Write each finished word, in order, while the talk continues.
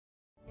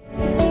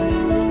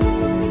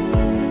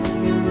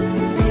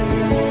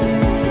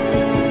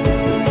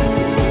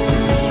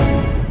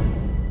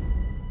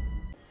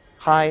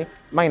Hi,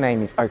 my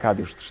name is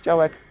Arkadiusz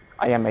Trzciołek.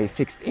 I am a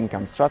fixed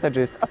income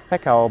strategist at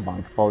PKO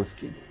Bank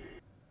Polski.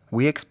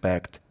 We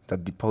expect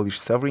that the Polish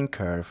sovereign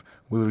curve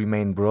will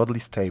remain broadly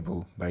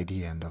stable by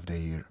the end of the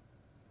year.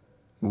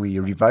 We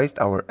revised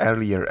our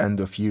earlier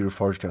end-of-year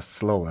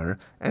forecasts lower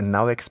and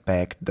now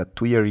expect that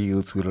 2-year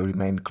yields will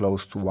remain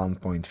close to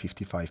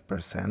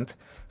 1.55%,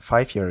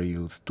 5-year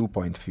yields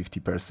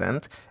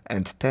 2.50%,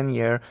 and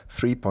 10-year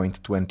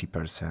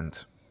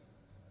 3.20%.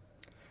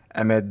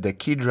 Amid the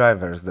key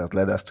drivers that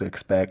led us to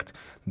expect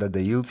that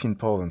the yields in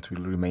Poland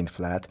will remain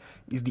flat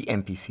is the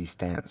MPC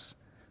stance.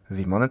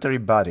 The monetary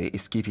body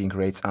is keeping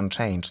rates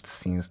unchanged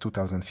since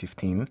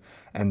 2015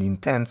 and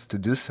intends to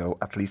do so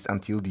at least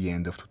until the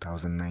end of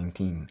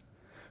 2019.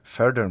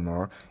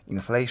 Furthermore,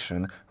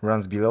 inflation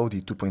runs below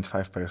the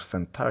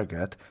 2.5%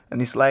 target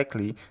and is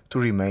likely to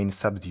remain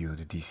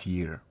subdued this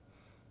year.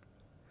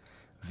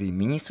 The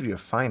Ministry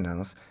of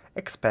Finance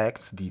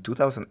expects the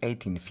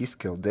 2018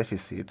 fiscal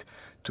deficit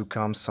to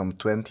come some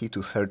 20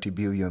 to 30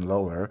 billion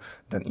lower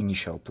than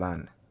initial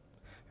plan.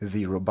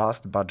 The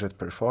robust budget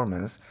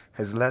performance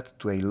has led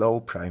to a low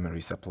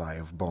primary supply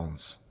of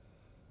bonds.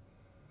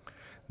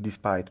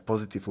 Despite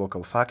positive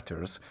local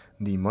factors,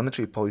 the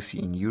monetary policy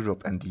in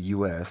Europe and the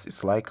US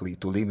is likely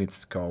to limit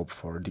scope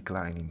for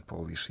decline in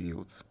Polish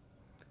yields.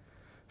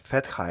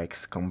 Fed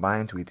hikes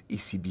combined with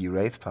ECB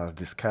rate path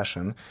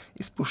discussion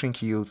is pushing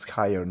yields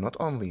higher not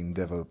only in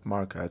developed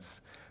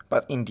markets,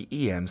 but in the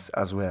EMs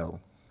as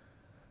well.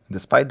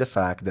 Despite the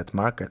fact that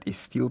market is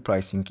still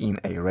pricing in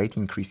a rate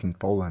increase in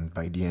Poland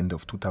by the end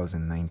of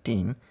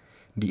 2019,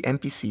 the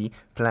MPC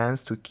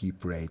plans to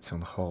keep rates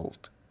on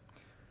hold.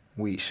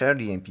 We share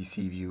the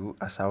MPC view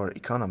as our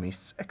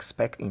economists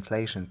expect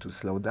inflation to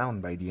slow down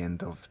by the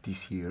end of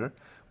this year,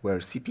 where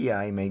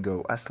CPI may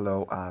go as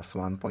low as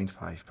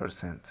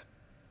 1.5%.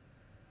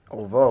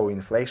 Although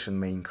inflation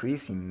may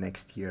increase in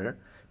next year,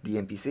 the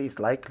MPC is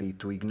likely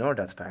to ignore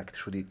that fact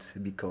should it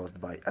be caused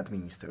by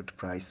administered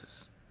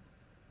prices.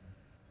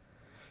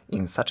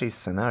 In such a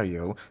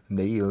scenario,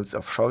 the yields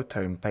of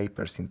short-term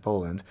papers in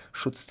Poland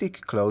should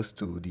stick close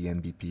to the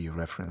NBP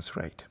reference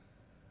rate.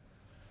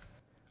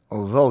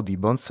 Although the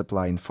bond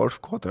supply in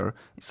fourth quarter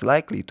is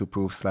likely to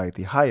prove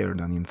slightly higher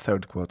than in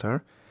third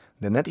quarter,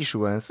 the net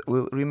issuance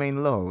will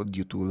remain low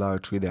due to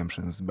large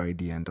redemptions by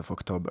the end of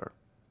October.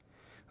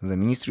 The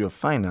Ministry of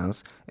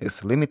Finance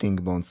is limiting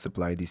bond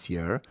supply this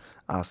year,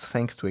 as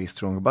thanks to a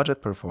strong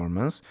budget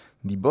performance,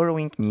 the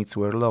borrowing needs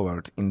were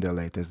lowered in the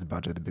latest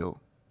budget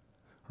bill.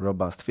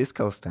 Robust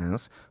fiscal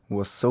stance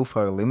was so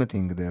far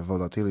limiting the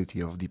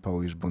volatility of the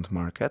Polish bond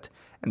market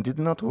and did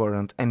not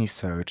warrant any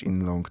surge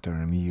in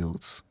long-term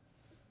yields.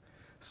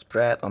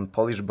 Spread on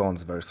Polish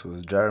bonds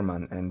versus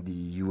German and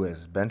the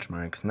US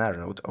benchmarks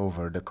narrowed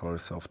over the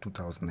course of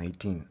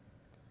 2018.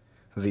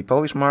 The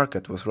Polish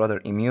market was rather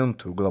immune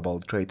to global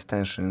trade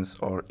tensions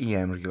or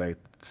EM-related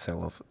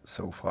sell-off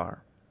so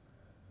far.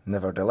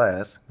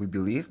 Nevertheless, we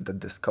believe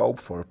that the scope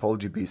for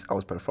PolGB's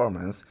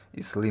outperformance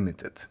is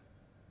limited.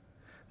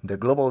 The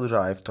global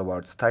drive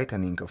towards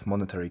tightening of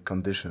monetary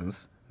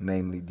conditions,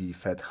 namely the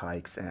Fed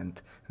hikes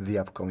and the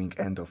upcoming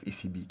end of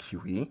ECB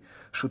QE,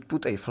 should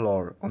put a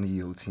floor on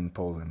yields in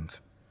Poland.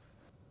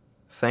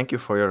 Thank you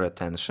for your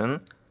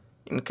attention.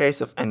 In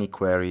case of any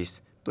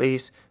queries,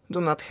 please do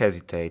not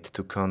hesitate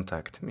to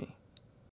contact me.